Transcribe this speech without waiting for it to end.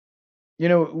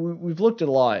We've looked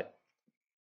a lot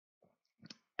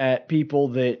at people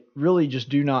that really just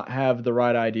do not have the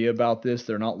right idea about this.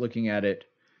 They're not looking at it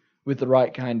with the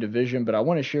right kind of vision. But I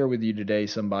want to share with you today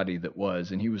somebody that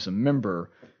was, and he was a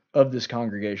member of this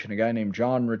congregation, a guy named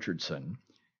John Richardson.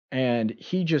 And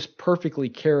he just perfectly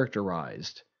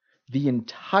characterized the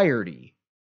entirety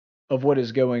of what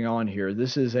is going on here.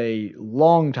 This is a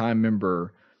longtime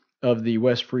member of the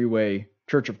West Freeway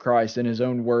Church of Christ, in his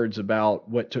own words about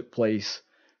what took place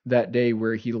that day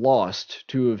where he lost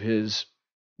two of his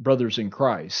brothers in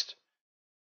Christ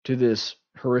to this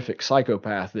horrific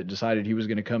psychopath that decided he was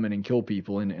going to come in and kill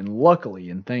people. And luckily,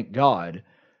 and thank God,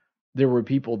 there were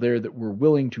people there that were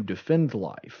willing to defend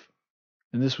life.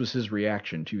 And this was his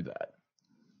reaction to that.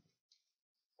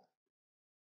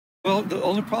 Well, the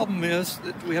only problem is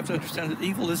that we have to understand that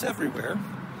evil is everywhere,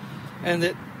 and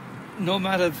that no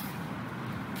matter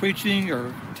preaching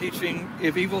or teaching,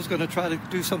 if evil's going to try to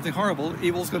do something horrible,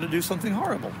 evil's going to do something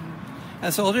horrible.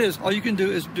 And so it is. All you can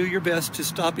do is do your best to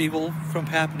stop evil from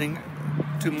happening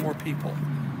to more people.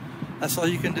 That's all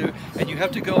you can do. And you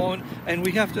have to go on, and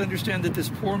we have to understand that this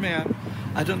poor man,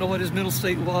 I don't know what his mental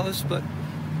state was, but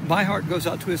my heart goes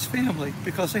out to his family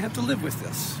because they have to live with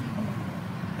this.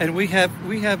 And we have,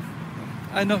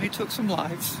 I know he took some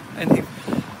lives,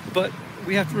 but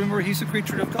we have to remember he's a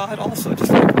creature of God also,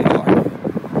 just like we are.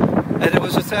 And it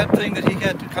was a sad thing that he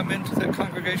had to come into the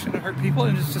congregation and hurt people,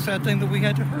 and it's a sad thing that we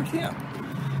had to hurt him.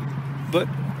 But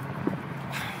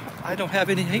I don't have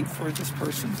any hate for this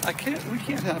person. We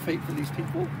can't have hate for these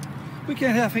people. We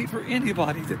can't have hate for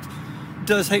anybody that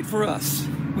does hate for us.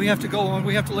 We have to go on,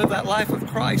 we have to live that life of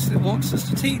Christ that wants us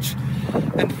to teach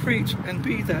and preach and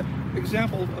be that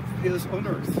example of his on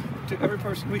earth to every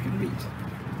person we can meet.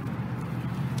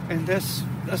 And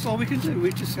that's all we can do.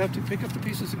 We just have to pick up the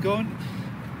pieces and go and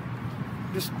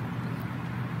just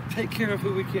take care of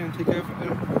who we can, take care of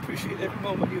and appreciate every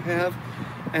moment you have,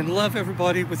 and love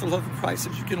everybody with the love of Christ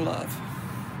that you can love.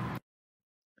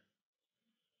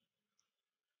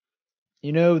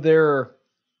 There are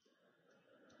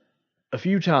a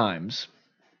few times,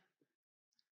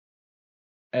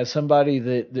 as somebody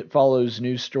that follows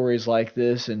news stories like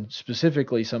this, and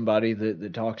specifically somebody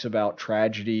that talks about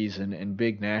tragedies and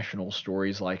big national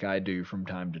stories like I do from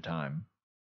time to time,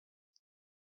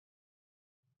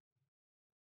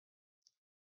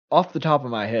 off the top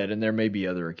of my head, and there may be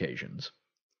other occasions,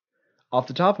 off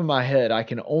the top of my head, I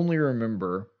can only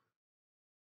remember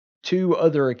two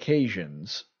other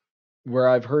occasions where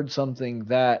I've heard something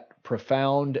that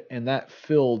profound and that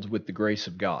filled with the grace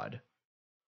of God.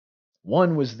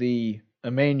 One was the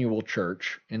Emmanuel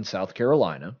Church in South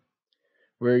Carolina,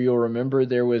 where you'll remember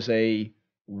there was a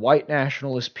white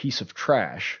nationalist piece of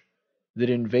trash that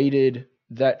invaded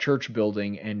that church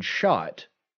building and shot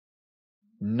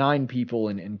 9 people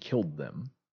and killed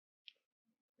them.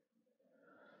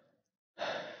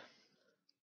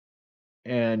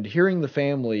 And hearing the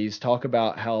families talk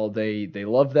about how they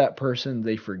love that person,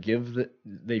 they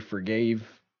forgave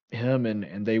him,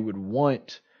 and they would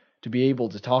want to be able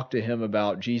to talk to him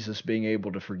about Jesus being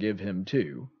able to forgive him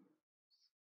too.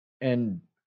 And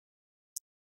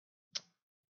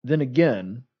then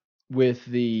again, with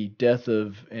the death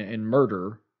of and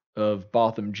murder of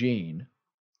Botham Jean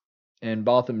and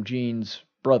Botham Jean's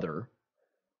brother,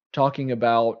 talking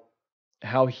about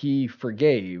how he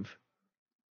forgave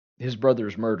his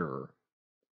brother's murderer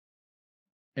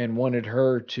and wanted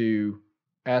her to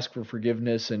ask for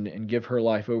forgiveness and give her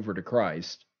life over to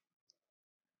Christ.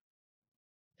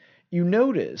 You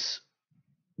notice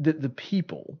that the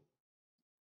people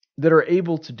that are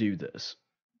able to do this,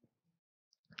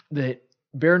 that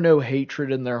bear no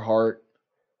hatred in their heart,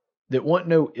 that want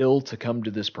no ill to come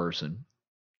to this person,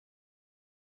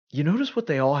 you notice what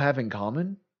they all have in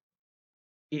common?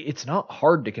 It's not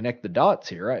hard to connect the dots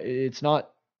here. It's not,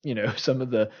 some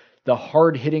of the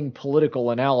hard-hitting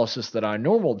political analysis that I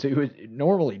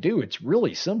normally do. It's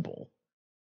really simple.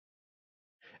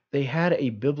 They had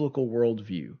a biblical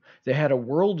worldview. They had a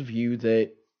worldview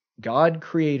that God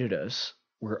created us.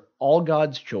 We're all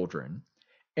God's children.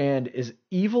 And as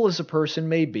evil as a person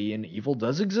may be, and evil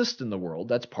does exist in the world,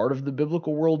 that's part of the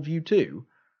biblical worldview too.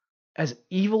 As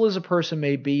evil as a person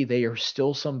may be, they are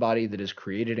still somebody that is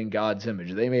created in God's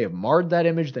image. They may have marred that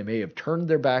image. They may have turned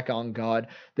their back on God.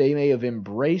 They may have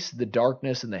embraced the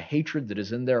darkness and the hatred that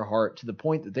is in their heart to the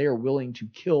point that they are willing to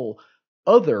kill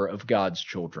other of God's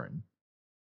children.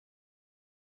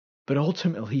 But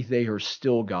ultimately, they are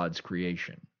still God's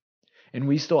creation. And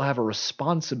we still have a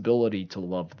responsibility to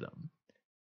love them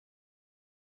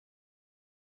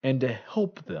and to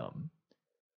help them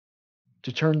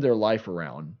to turn their life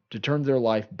around, to turn their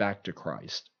life back to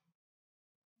Christ.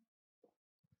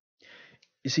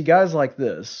 You see, guys like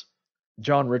this,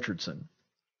 John Richardson,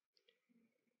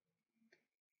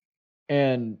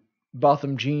 and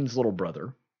Botham Jean's little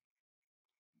brother,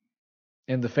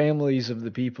 and the families of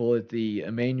the people at the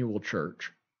Emmanuel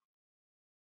Church,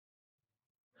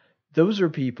 those are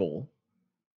people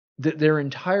that their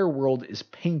entire world is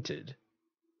painted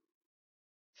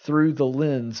through the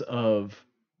lens of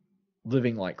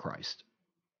living like Christ.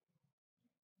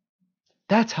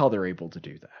 That's how they're able to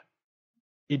do that.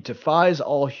 It defies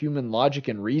all human logic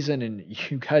and reason, and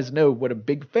you guys know what a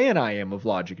big fan I am of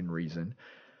logic and reason.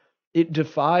 It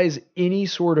defies any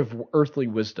sort of earthly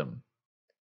wisdom.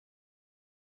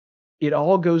 It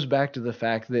all goes back to the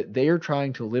fact that they are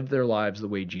trying to live their lives the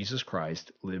way Jesus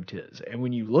Christ lived his. And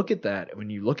when you look at that, when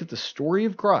you look at the story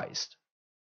of Christ,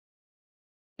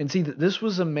 and see that this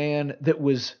was a man that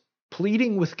was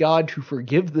pleading with God to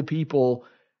forgive the people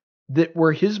that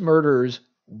were his murderers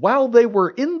while they were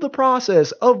in the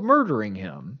process of murdering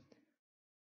him,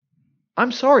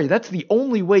 I'm sorry, that's the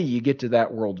only way you get to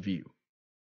that worldview.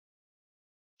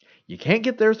 You can't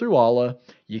get there through Allah.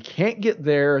 You can't get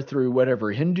there through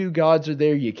whatever Hindu gods are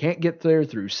there. You can't get there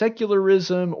through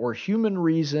secularism or human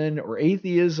reason or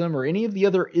atheism or any of the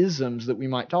other isms that we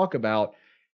might talk about.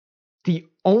 The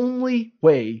only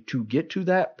way to get to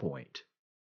that point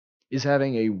is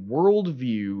having a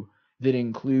worldview that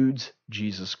includes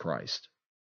Jesus Christ.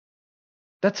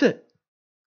 That's it.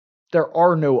 There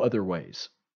are no other ways.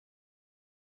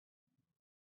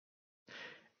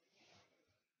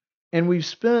 And we've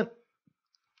spent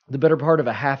the better part of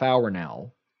a half hour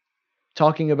now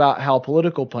talking about how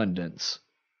political pundits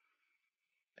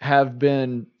have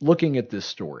been looking at this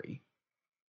story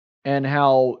and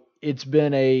how it's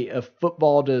been a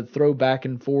football to throw back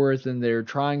and forth, and they're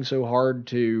trying so hard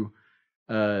to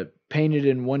paint it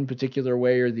in one particular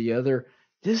way or the other.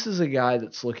 This is a guy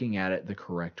that's looking at it the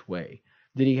correct way,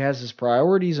 that he has his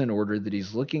priorities in order, that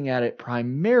he's looking at it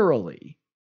primarily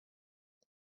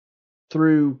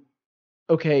through,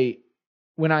 okay,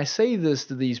 when I say this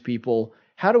to these people,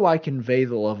 how do I convey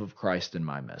the love of Christ in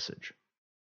my message?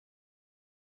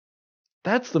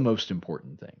 That's the most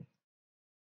important thing.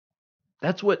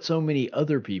 That's what so many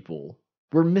other people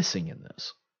were missing in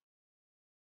this.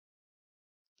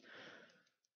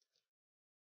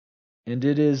 And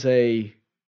it is a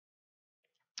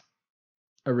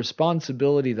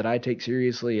responsibility that I take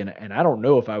seriously, and I don't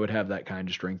know if I would have that kind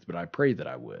of strength, but I pray that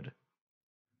I would.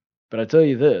 But I tell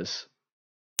you this,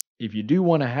 if you do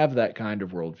want to have that kind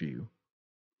of worldview,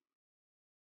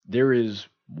 there is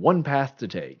one path to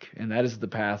take, and that is the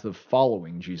path of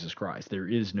following Jesus Christ. There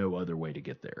is no other way to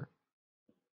get there.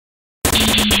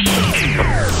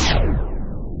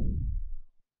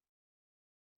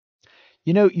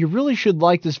 You know, you really should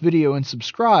like this video and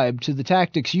subscribe to the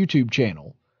Tactics YouTube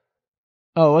channel.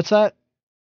 Oh, what's that?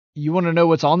 You want to know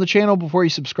what's on the channel before you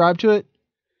subscribe to it?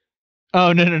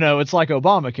 Oh, no. It's like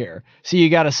Obamacare. So you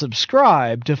got to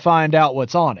subscribe to find out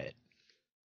what's on it.